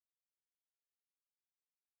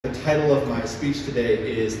The title of my speech today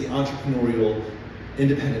is The Entrepreneurial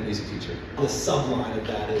Independent Music Teacher. The subline of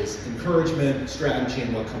that is encouragement, strategy,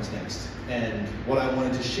 and what comes next. And what I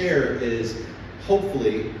wanted to share is,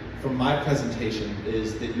 hopefully, from my presentation,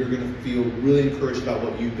 is that you're going to feel really encouraged about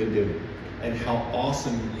what you've been doing and how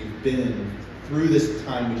awesome you've been through this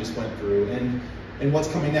time we just went through and what's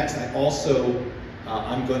coming next. I also,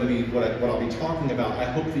 I'm going to be, what I'll be talking about, I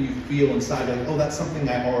hope that you feel inside like, oh, that's something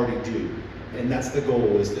I already do. And that's the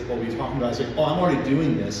goal, is that what we're talking about is like, oh, I'm already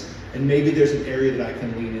doing this, and maybe there's an area that I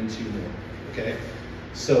can lean into more, okay?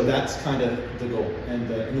 So that's kind of the goal, and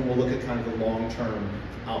then we'll look at kind of the long-term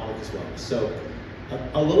outlook as well. So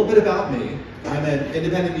a little bit about me. I'm an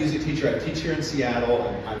independent music teacher. I teach here in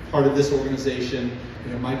Seattle. I'm part of this organization.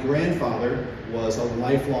 You know, my grandfather was a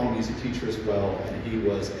lifelong music teacher as well, and he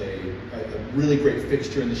was a really great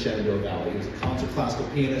fixture in the Shenandoah Valley. He was a concert classical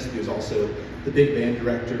pianist. He was also the big band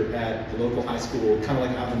director at the local high school, kind of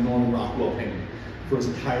like out of Norman Rockwell painting for his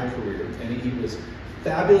entire career. And he was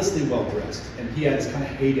fabulously well dressed, and he had his kind of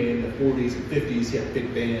heyday in the 40s and 50s. He had a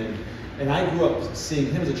big band. And I grew up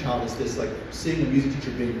seeing him as a child as this, like, seeing a music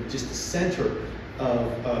teacher being just the center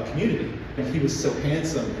of a community. And he was so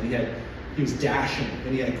handsome, and he was dashing,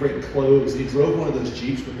 and he had great clothes. He drove one of those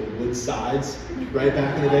Jeeps with the wood sides, right,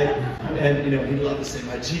 back in the day. And, you know, he loved to say,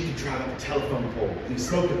 my Jeep can drive up a telephone pole. And he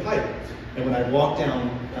smoked a pipe. And when I walk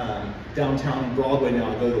downtown Broadway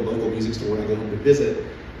now, I go to the local music store when I go home to visit,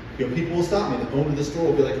 you know, people will stop me. The owner of the store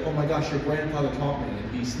will be like, oh my gosh, your grandfather taught me.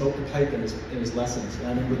 And he smoked a pipe in his lessons. And I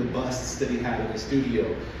remember the busts that he had in his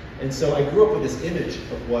studio. And so I grew up with this image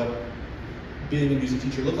of what being a music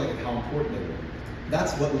teacher looked like and how important they were.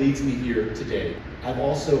 That's what leads me here today. I've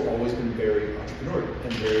also always been very entrepreneurial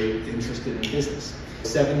and very interested in business.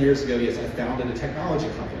 7 years ago, yes, I founded a technology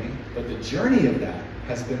company, but the journey of that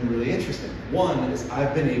has been really interesting. One is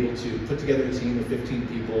I've been able to put together a team of 15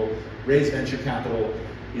 people, raise venture capital.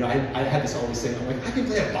 You know, I had this always saying, I'm like, I can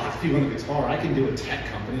play a Bach on the guitar, I can do a tech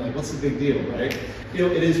company, like, what's the big deal, right? You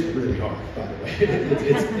know, it is really hard, by the way.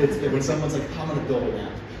 it's when someone's like, I'm gonna build an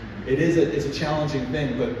app. It's a challenging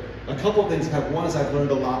thing, but a couple of things have. One is I've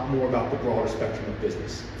learned a lot more about the broader spectrum of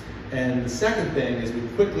business. And the second thing is we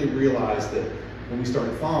quickly realized that when we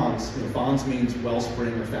started Fonz, you know, Fonz means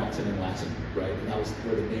wellspring or fountain in Latin, right? And that was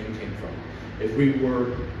where the name came from. If we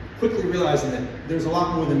were quickly realizing that there's a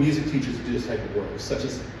lot more than music teachers who do this type of work, such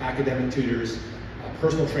as academic tutors,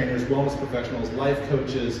 personal trainers, wellness professionals, life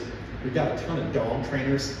coaches. We've got a ton of dog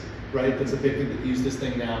trainers, right? That's a big thing that use this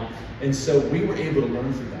thing now. And so we were able to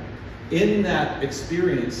learn from that. In that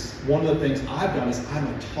experience, one of the things I've done is I'm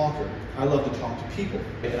a talker. I love to talk to people,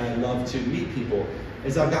 and I love to meet people.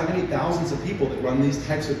 And so I've got many thousands of people that run these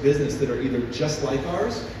types of business that are either just like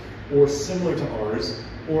ours, or similar to ours,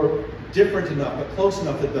 or different enough, but close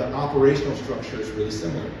enough that the operational structure is really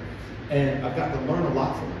similar. And I've gotten to learn a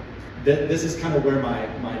lot from it. This is kind of where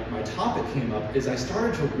my topic came up, is I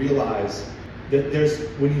started to realize that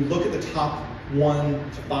when you look at the top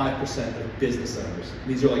 1 to 5% of business owners,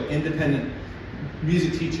 these are like independent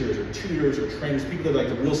music teachers or tutors or trainers, people that are like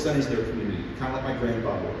the real centers of their community, kind of like my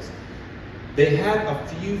grandfather was. They have a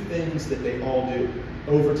few things that they all do.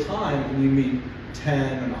 Over time, when you meet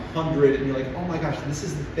 10 and 100, and you're like, oh my gosh, this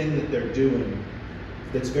is the thing that they're doing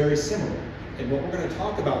that's very similar. And what we're going to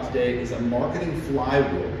talk about today is a marketing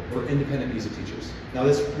flywheel for independent music teachers. Now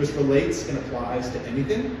this relates and applies to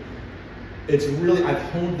anything. It's really, I've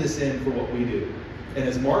honed this in for what we do. And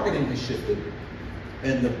as marketing has shifted,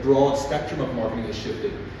 and the broad spectrum of marketing has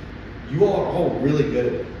shifted, you all are all really good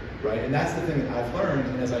at it, right? And that's the thing that I've learned,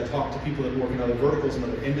 and as I talk to people that work in other verticals and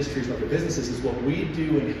other industries and other businesses, is what we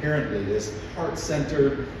do inherently is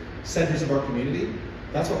heart-centered centers of our community.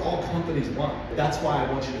 That's what all companies want. That's why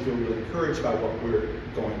I want you to feel really encouraged by what we're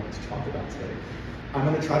going to talk about today. I'm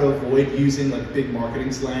going to try to avoid using like big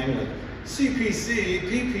marketing slang, like CPC,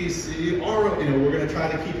 PPC, RO, you know, we're going to try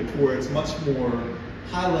to keep it to where it's much more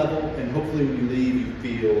high level, and hopefully when you leave you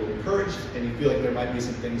feel encouraged and you feel like there might be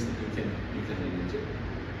some things that you can lean into.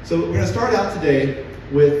 So we're going to start out today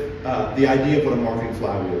with the idea of what a marketing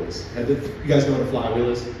flywheel is. You guys know what a flywheel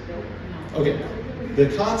is? Okay.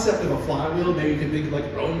 The concept of a flywheel, maybe you can think of like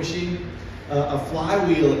a rowing machine. A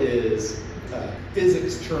flywheel is a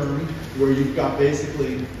physics term where you've got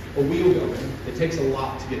basically a wheel going. It takes a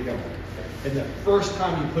lot to get going. And the first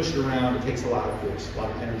time you push it around, it takes a lot of force, a lot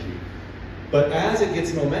of energy. But as it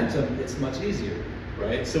gets momentum, it's much easier,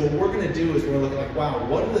 right? So what we're going to do is we're going to look at like, wow,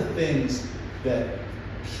 what are the things that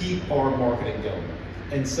keep our marketing going?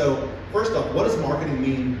 And so, first off, what does marketing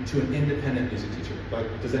mean to an independent music teacher? Like,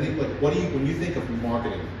 what do you, when you think of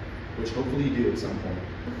marketing, which hopefully you do at some point,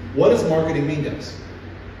 what does marketing mean to us?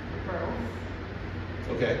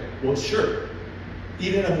 Okay, well, sure.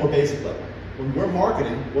 Even at a more basic level. When we're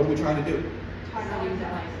marketing, what are we trying to do?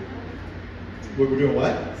 We're doing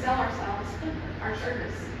what? Sell ourselves, our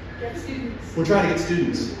service, get students. We're trying to get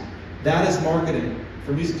students. That is marketing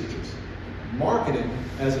for music teachers. Marketing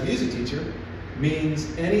as a music teacher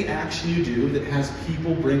means any action you do that has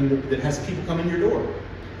people come in your door.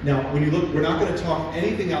 Now, when you look, we're not going to talk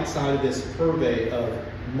anything outside of this purvey of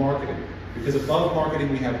marketing, because above marketing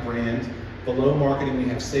we have brand, below marketing we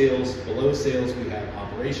have sales, below sales we have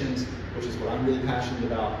operations, which is what I'm really passionate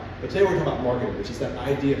about. But today we're talking about marketing, which is that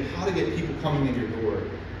idea of how to get people coming in your door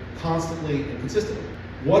constantly and consistently.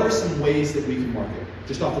 What are some ways that we can market?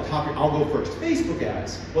 Just off the top here, I'll go first. Facebook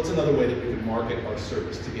ads. What's another way that we can market our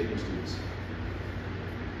service to get new students?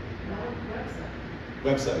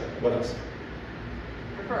 Website. What else?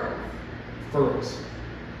 Referrals.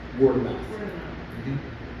 Word of mouth.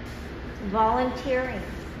 Volunteering.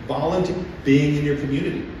 Being in your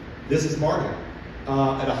community. This is marketing.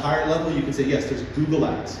 At a higher level, you can say, yes, there's Google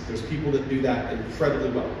Ads. There's people that do that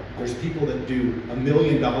incredibly well. There's people that do $1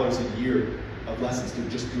 million a year of lessons through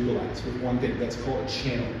just Google Ads with one thing. That's called a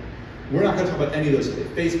channel. We're not going to talk about any of those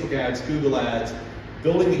today. Facebook ads, Google Ads,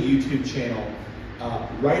 building a YouTube channel,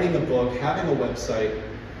 writing a book, having a website,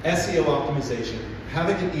 SEO optimization,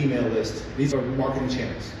 having an email list. These are marketing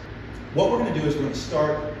channels. What we're going to do is we're going to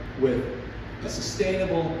start with a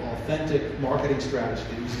sustainable, authentic marketing strategy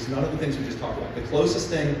that uses none of the things we just talked about. The closest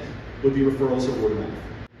thing would be referrals or word of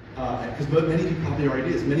mouth. Because many of you probably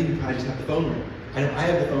already do. Many of you probably just have the phone ring. I know I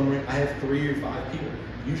have the phone ring. I have 3 or 5 people,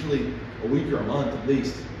 usually a week or a month at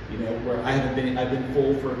least, where I've been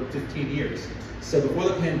full for 15 years. So before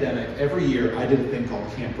the pandemic, every year I did a thing called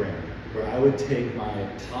Camp Brandon, where I would take my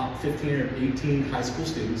top 15 or 18 high school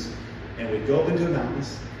students and we'd go up into the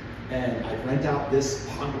mountains and I'd rent out this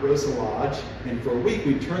Ponderosa Lodge, and for a week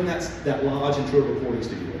we'd turn that lodge into a recording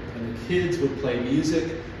studio. And the kids would play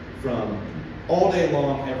music from all day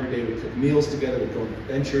long, every day. We'd cook meals together, we'd go on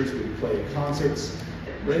adventures, we'd play concerts.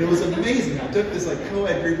 It was amazing. I took this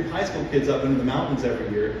co-ed group of high school kids up into the mountains every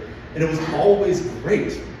year, and it was always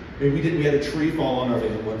great. I mean, we had a tree fall on our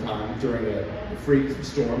van one time during a freak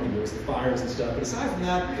storm, and there was the fires and stuff, but aside from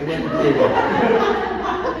that, it went really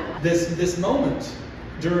well. This moment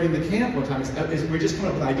during the camp one time is we're just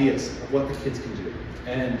coming up with ideas of what the kids can do.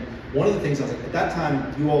 And one of the things I was like, at that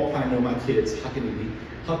time, you all probably know my kids, Huck and Edie.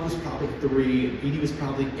 Huck was probably 3, and Edie was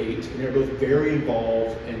probably 8, and they were both very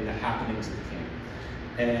involved in the happenings of the camp.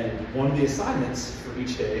 And one of the assignments for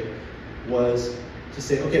each day was to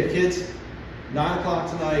say, okay, kids, 9 o'clock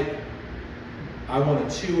tonight, I want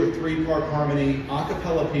a 2 or 3 part harmony, a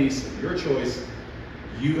cappella piece of your choice.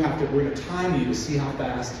 We're going to time you to see how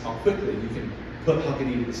quickly you can put Huck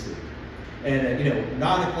and Edie to sleep. And at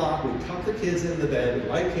 9 o'clock, we'd tuck the kids into the bed, we'd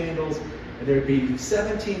light candles, and there'd be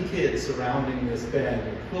 17 kids surrounding this bed,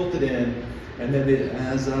 and quilted in, and then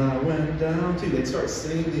as I went down to, they'd start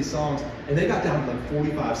singing these songs, and they got down to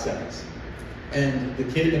 45 seconds. And the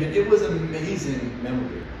kid, it was an amazing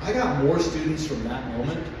memory. I got more students from that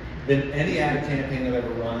moment than any ad campaign I've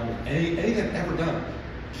ever run, anything I've ever done.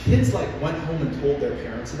 Kids went home and told their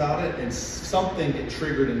parents about it, and something it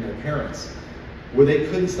triggered in their parents where they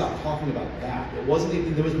couldn't stop talking about that. There was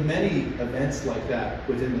many events like that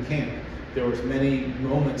within the camp. There was many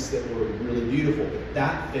moments that were really beautiful, but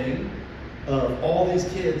that thing of all these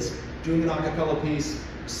kids doing an a cappella piece,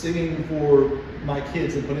 singing for my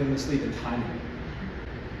kids and putting them to sleep and timing it.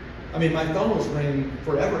 I mean, my phone was ringing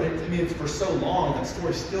forever. For so long, that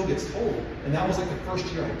story still gets told. And that was the first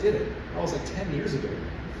year I did it. That was 10 years ago.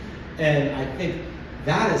 And I think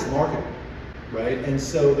that is marketing, right? And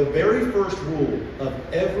so the very first rule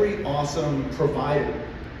of every awesome provider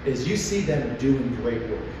is you see them doing great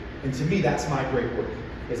work. And to me, that's my great work,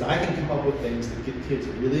 is I can come up with things that get kids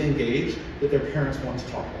really engaged that their parents want to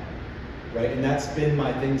talk about, right? And that's been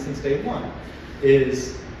my thing since day one,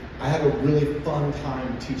 is I have a really fun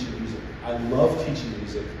time teaching music. I love teaching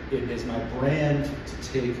music. It is my brand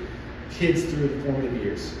to take kids through the formative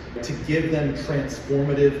years, to give them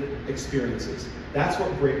transformative experiences. That's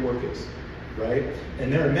what great work is, right?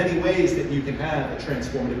 And there are many ways that you can have a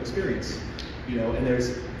transformative experience, and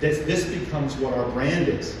this becomes what our brand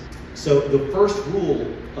is. So the first rule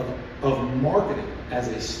of marketing as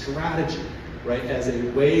a strategy, right, as a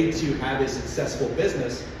way to have a successful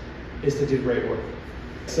business, is to do great work.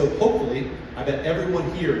 So hopefully, I bet everyone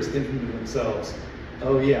here is thinking to themselves,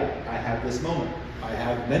 oh yeah, I have this moment. I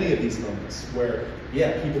have many of these moments where,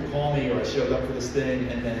 yeah, people call me or I showed up for this thing,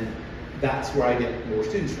 and then that's where I get more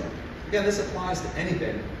students from. Again, this applies to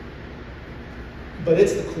anything, but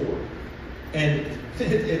it's the core. And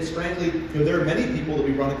it's frankly, there are many people that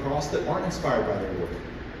we run across that aren't inspired by their work,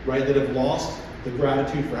 right? That have lost the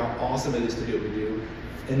gratitude for how awesome it is to do what we do.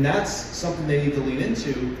 And that's something they need to lean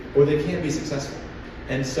into or they can't be successful.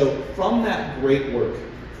 And so from that great work,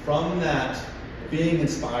 from that being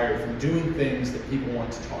inspired, from doing things that people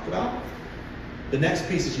want to talk about, the next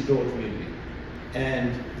piece is you build a community.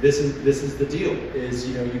 And this is the deal, is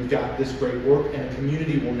you've got this great work and a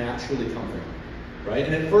community will naturally come from it, right?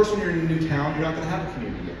 And at first when you're in a new town, you're not gonna have a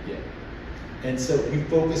community yet. And so you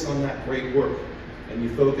focus on that great work and you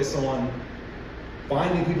focus on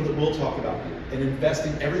finding people that will talk about you and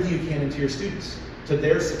investing everything you can into your students, to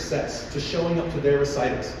their success, to showing up to their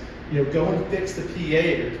recitals. Go and fix the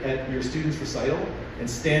PA at your student's recital and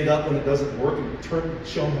stand up when it doesn't work and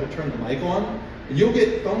show them how to turn the mic on. And you'll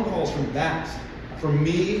get phone calls from that. For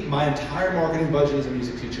me, my entire marketing budget as a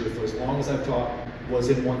music teacher for as long as I've taught was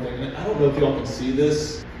in one thing. And I don't know if y'all can see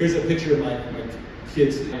this. Here's a picture of my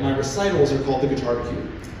kids. My recitals are called the Guitar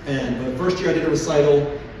Cue. And the first year I did a recital,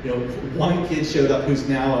 one kid showed up who's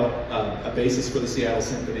now a bassist for the Seattle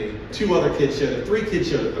Symphony. 2 other kids showed up. 3 kids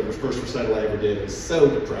showed up at the first recital I ever did. It was so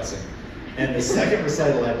depressing. And the second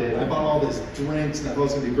recital I did, I bought all these drinks and I thought it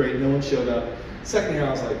was gonna be great. No one showed up. Second year I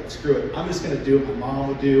was like, screw it. I'm just gonna do what my mom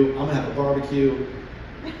would do. I'm gonna have a barbecue.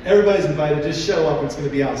 Everybody's invited, just show up and it's gonna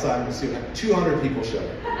be outside and we'll see what happens. 200 people showed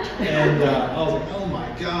up. And I was like, oh my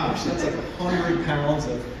gosh, that's like 100 pounds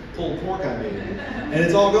of pulled pork I made. And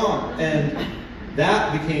it's all gone. And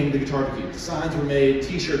that became the Guitar Cue. Signs were made,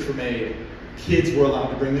 t-shirts were made, kids were allowed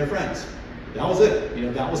to bring their friends. That was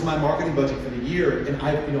it. That was my marketing budget for the year, and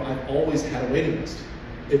I've always had a waiting list.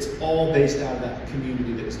 It's all based out of that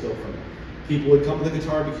community that was built from it. People would come to the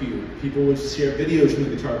Guitar Cue, people would share videos from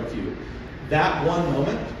the Guitar Cue. That one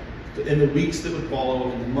moment, in the weeks that would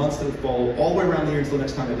follow, in the months that would follow, all the way around the year until the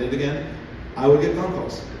next time I did it again, I would get phone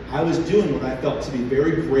calls. I was doing what I felt to be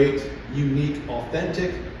very great, unique,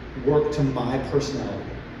 authentic work to my personality,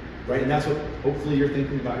 right? And that's what hopefully you're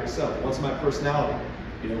thinking about yourself. What's my personality?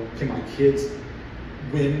 Can my kids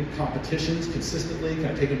win competitions consistently? Can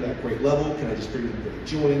I take them to that great level? Can I just bring them great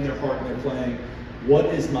joy in their heart when they're playing? What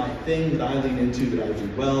is my thing that I lean into that I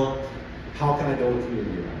do well? How can I build a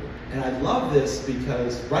community around it? And I love this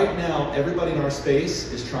because right now, everybody in our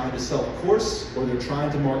space is trying to sell a course or they're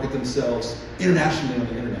trying to market themselves internationally on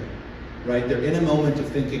the internet, right? They're in a moment of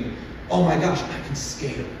thinking, oh my gosh, I can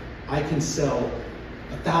scale. I can sell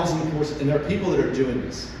 1,000 courses. And there are people that are doing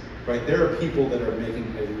this, right? There are people that are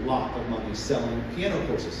making a lot of money selling piano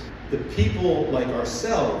courses. The people like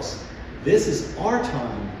ourselves, this is our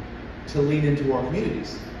time to lean into our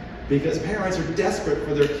communities because parents are desperate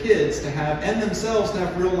for their kids to have, and themselves to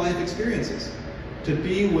have real life experiences, to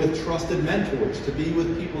be with trusted mentors, to be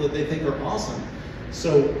with people that they think are awesome.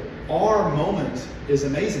 So our moment is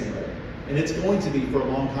amazing right now, and it's going to be for a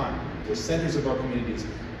long time. We're centers of our communities,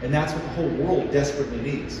 and that's what the whole world desperately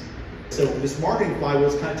needs. So this marketing flywheel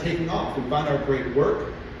is kind of taking off. We find our great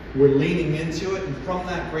work, we're leaning into it, and from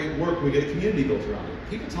that great work, we get a community built around it.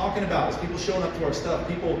 People talking about us, people showing up to our stuff,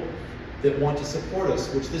 people that want to support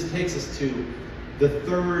us, which this takes us to the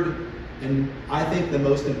third, and I think the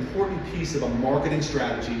most important piece of a marketing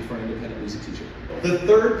strategy for an independent music teacher. The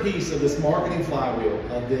third piece of this marketing flywheel,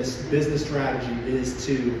 of this business strategy, is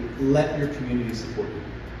to let your community support you.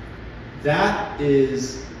 That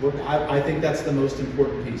is what I think that's the most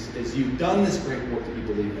important piece, is you've done this great work that you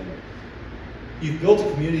believe in. You've built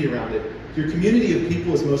a community around it. Your community of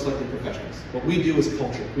people is most likely professionals. What we do is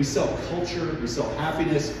culture. We sell culture, we sell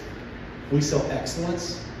happiness, we sell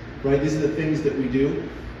excellence, right? These are the things that we do.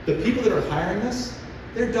 The people that are hiring us,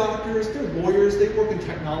 they're doctors, they're lawyers, they work in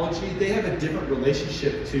technology, they have a different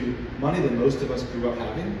relationship to money than most of us grew up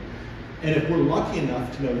having. And if we're lucky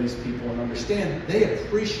enough to know these people and understand, they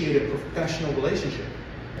appreciate a professional relationship.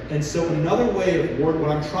 And so another way of what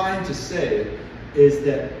I'm trying to say is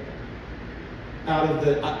that out of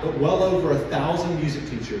the well over 1,000 music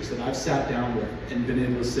teachers that I've sat down with and been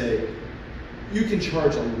able to say, you can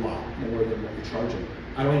charge a lot more than what you're charging.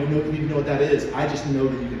 I don't even know what that is. I just know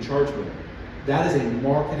that you can charge more. That is a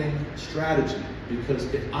marketing strategy, because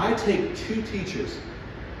if I take 2 teachers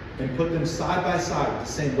and put them side by side with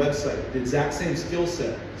the same website, the exact same skill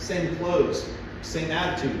set, same clothes, same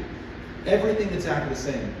attitude, everything that's exactly the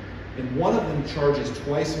same, and one of them charges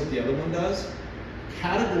twice what the other one does,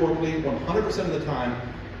 categorically, 100% of the time,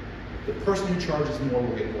 the person who charges more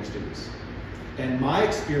will get more students. And my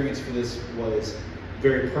experience for this was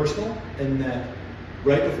very personal, in that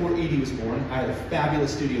right before Edie was born, I had a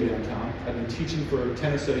fabulous studio downtown. I'd been teaching for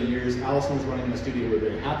 10 or so years. Allison was running my studio. We were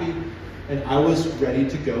very happy. And I was ready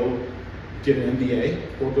to go get an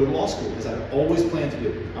MBA or go to law school, as I'd always planned to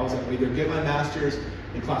do. I was like, either get my master's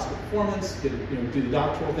in classical performance, do the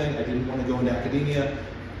doctoral thing. I didn't want to go into academia.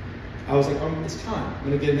 I was like, it's time. I'm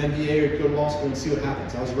going to get an MBA or go to law school and see what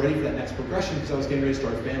happens. I was ready for that next progression because I was getting ready to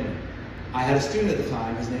start a family. I had a student at the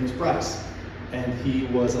time, his name was Bryce, and he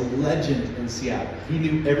was a legend in Seattle. He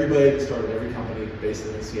knew everybody that started every company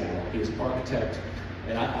basically in Seattle. He was an architect,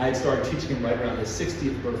 and I had started teaching him right around his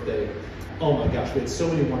 60th birthday. Oh my gosh, we had so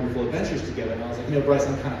many wonderful adventures together, and I was like, Bryce,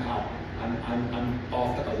 I'm kind of out. I'm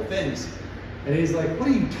off to other things. And he's like, what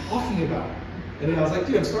are you talking about? And then I was like,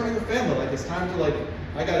 dude, I'm starting a family. Like, it's time to,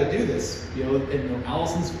 I got to do this. And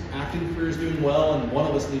Allison's acting career is doing well, and one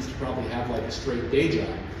of us needs to probably have a straight day job.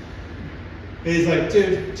 And he's like,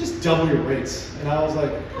 dude, just double your rates. And I was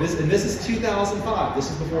like, this is 2005.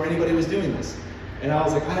 This is before anybody was doing this. And I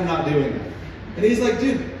was like, I'm not doing that. And he's like,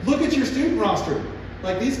 dude, look at your student roster.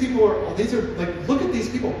 These people look at these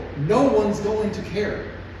people. No one's going to care.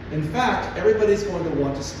 In fact, everybody's going to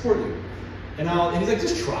want to support you. And he's like,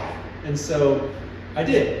 just try. And so I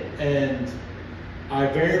did. And I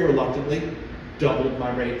very reluctantly doubled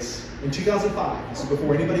my rates in 2005. This is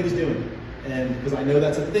before anybody was doing it. And because I know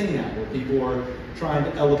that's a thing now, where people are trying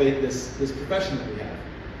to elevate this profession that we have.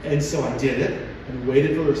 And so I did it and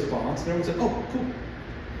waited for the response. And everyone said, oh, cool.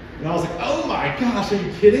 And I was like, oh my gosh, are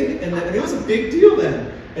you kidding? And it was a big deal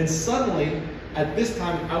then. And suddenly, at this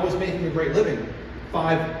time, I was making a great living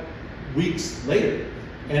 5 weeks later.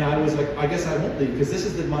 And I was like, I guess I won't leave, because this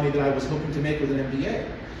is the money that I was hoping to make with an MBA.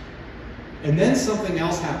 And then something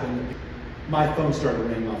else happened. My phone started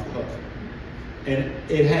ringing off the hook.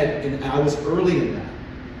 And I was early in that.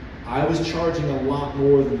 I was charging a lot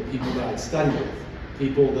more than the people that I'd studied with,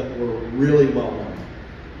 people that were really well known.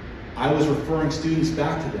 I was referring students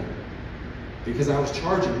back to them because I was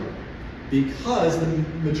charging them. Because the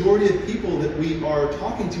majority of people that we are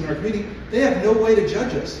talking to in our community, they have no way to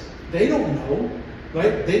judge us. They don't know,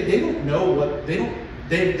 right? They don't know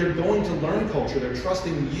they're going to learn culture. They're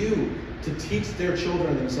trusting you to teach their children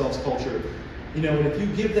and themselves culture. And if you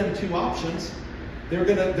give them two options, they're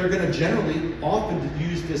gonna generally often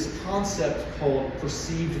use this concept called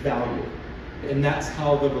perceived value. And that's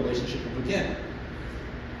how the relationship will begin.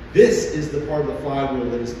 This is the part of the flywheel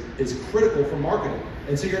that is critical for marketing.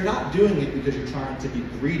 And so you're not doing it because you're trying to be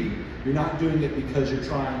greedy. You're not doing it because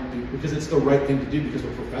because it's the right thing to do, because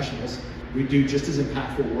we're professionals. We do just as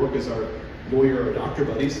impactful work as our lawyer or doctor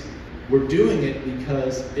buddies. We're doing it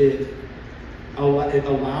because it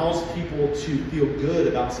allows people to feel good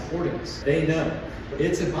about supporting us. They know.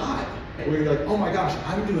 It's a vibe where you're like, oh my gosh,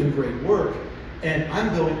 I'm doing great work. And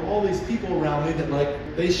I'm building all these people around me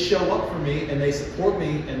that they show up for me and they support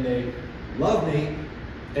me and they love me.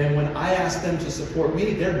 And when I ask them to support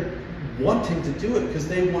me, they're wanting to do it because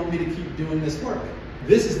they want me to keep doing this work.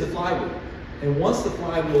 This is the flywheel. And once the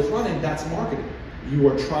flywheel is running, that's marketing. You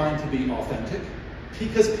are trying to be authentic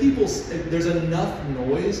because there's enough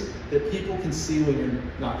noise that people can see when you're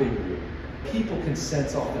not being real. People can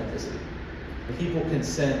sense authenticity. People can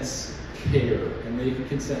sense care, and they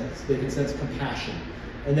can sense compassion,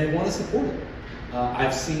 and they want to support it.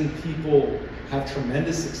 I've seen people have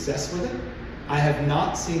tremendous success with it. I have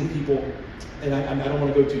not seen people, and I don't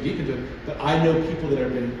want to go too deep into it, but I know people that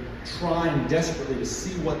have been trying desperately to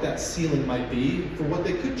see what that ceiling might be for what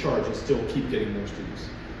they could charge and still keep getting more students.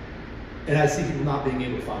 And I see people not being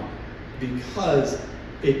able to find it because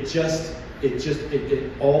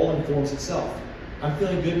it all informs itself. I'm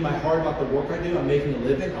feeling good in my heart about the work I do. I'm making a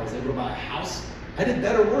living. I was able to buy a house. I did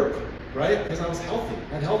better work, right? Because I was healthy.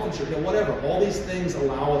 I had health insurance, whatever. All these things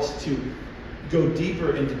allow us to go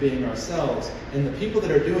deeper into being ourselves. And the people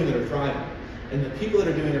that are doing it are thriving. And the people that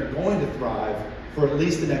are doing it are going to thrive for at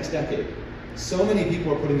least the next decade. So many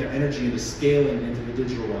people are putting their energy into scaling into the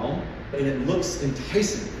digital realm, and it looks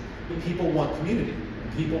enticing. People want community.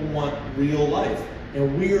 People want real life.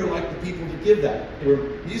 And we are like the people to give that. We're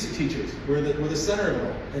music teachers. We're the center of it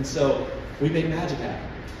all. And so we make magic happen.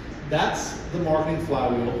 That's the marketing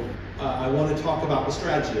flywheel. I want to talk about the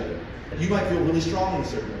strategy of it. You might feel really strong in a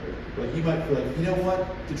certain area. But you might feel like, you know what?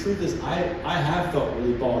 The truth is, I have felt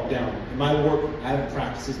really bogged down. In my work, I haven't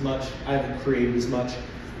practiced as much. I haven't created as much.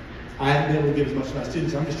 I haven't been able to give as much to my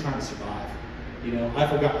students. I'm just trying to survive. I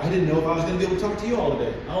forgot. I didn't know if I was going to be able to talk to you all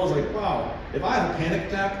today. I was like, wow, if I have a panic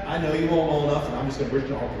attack, I know you all well enough, and I'm just going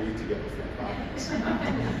to all breathe together for 5 minutes.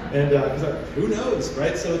 And who knows,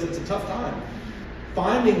 right? So it's a tough time.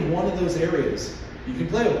 Finding one of those areas, you can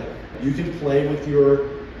play with it. You can play with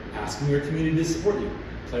asking your community to support you.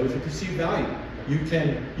 Play with your perceived value. You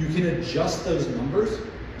can adjust those numbers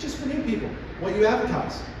just for new people, what you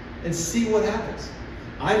advertise, and see what happens.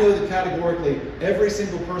 I know that categorically, every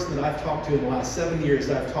single person that I've talked to in the last 7 years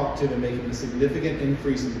that I've talked to and making a significant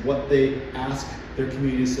increase in what they ask their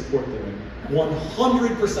community to support them in.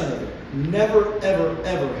 100% of them, never, ever,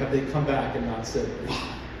 ever have they come back and not said,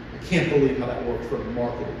 wow, I can't believe how that worked for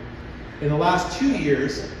marketing. In the last 2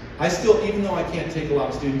 years, I still, even though I can't take a lot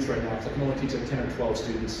of students right now, because I can only teach like 10 or 12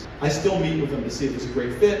 students, I still meet with them to see if it's a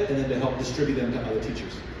great fit and then to help distribute them to other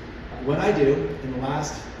teachers. When I do, in the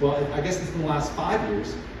last, well, I guess it's in the last 5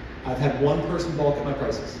 years, I've had one person balk at my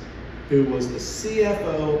prices, who was the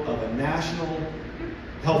CFO of a national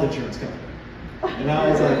health insurance company. And I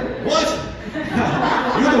was like, what?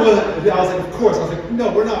 You're the one. I was like, of course. I was like,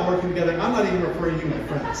 no, we're not working together. I'm not even referring you to my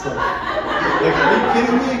friends. Like, are you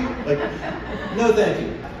kidding me? Like, no, thank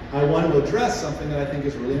you. I want to address something that I think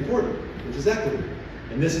is really important, which is equity.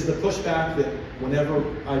 And this is the pushback that whenever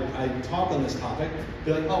I talk on this topic,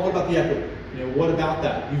 they're like, oh, what about the equity? You know, what about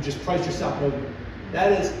that? You just priced yourself. No,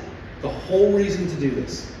 that is the whole reason to do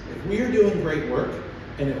this. If we are doing great work,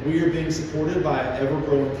 and if we are being supported by an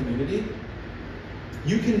ever-growing community,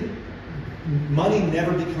 money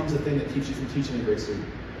never becomes a thing that keeps you from teaching a great student.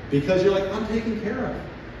 Because you're like, I'm taken care of.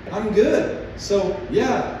 I'm good. So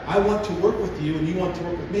yeah, I want to work with you and you want to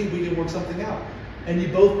work with me, we can work something out. And you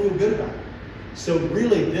both feel good about it. So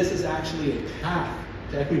really, this is actually a path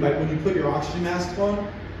to equity. When you put your oxygen mask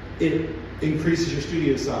on, it increases your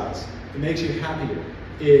studio size. It makes you happier.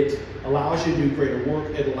 It allows you to do greater work.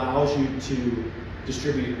 It allows you to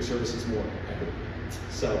distribute your services more equitably.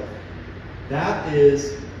 So that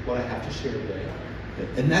is what I have to share today.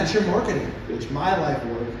 And that's your marketing, which my life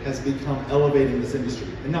work has become elevating this industry.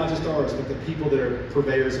 And not just ours, but the people that are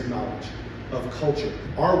purveyors of knowledge, of culture.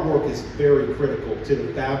 Our work is very critical to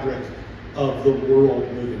the fabric of the world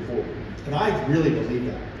moving forward. And I really believe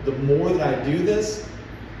that. The more that I do this,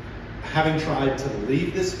 having tried to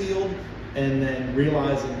leave this field and then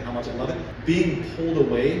realizing how much I love it, being pulled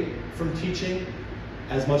away from teaching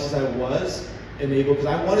as much as I was, enabled, because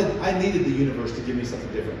I needed the universe to give me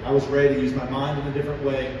something different. I was ready to use my mind in a different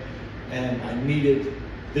way, and I needed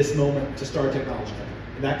this moment to start a technology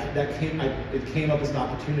company. And it came up as an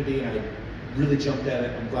opportunity, and I really jumped at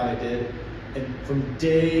it. I'm glad I did. And from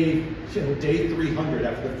day 300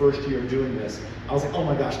 after the first year of doing this, I was like, oh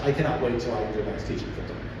my gosh, I cannot wait till I can go back to teaching full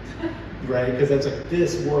time. Right? Because that's like,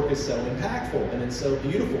 this work is so impactful, and it's so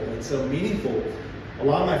beautiful, and it's so meaningful. A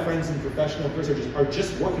lot of my friends in professional careers are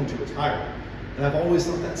just working to retire. And I've always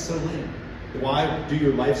thought that's so lame. Why do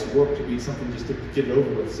your life's work to be something just to get it over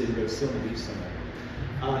with so you can go sit on the beach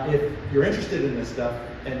somewhere? If you're interested in this stuff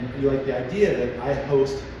and you like the idea that I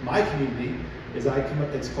host my community, it's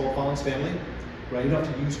called Fallon's Family, right? You don't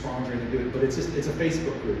have to use Fallon's or anything to do it, but it's a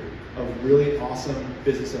Facebook group of really awesome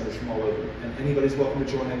business owners from all over. And anybody's welcome to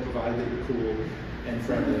join in, provided that you're cool and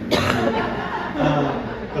friendly.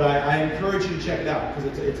 But I encourage you to check it out,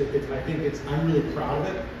 because I'm really proud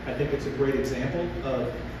of it. I think it's a great example of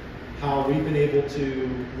how we've been able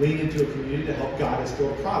to lean into a community to help guide us to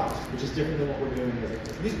a product, which is different than what we're doing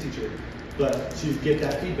as a music teacher, but to get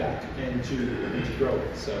that feedback and to grow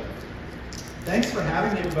it. So thanks for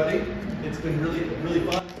having me, everybody. It's been really, really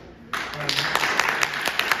fun.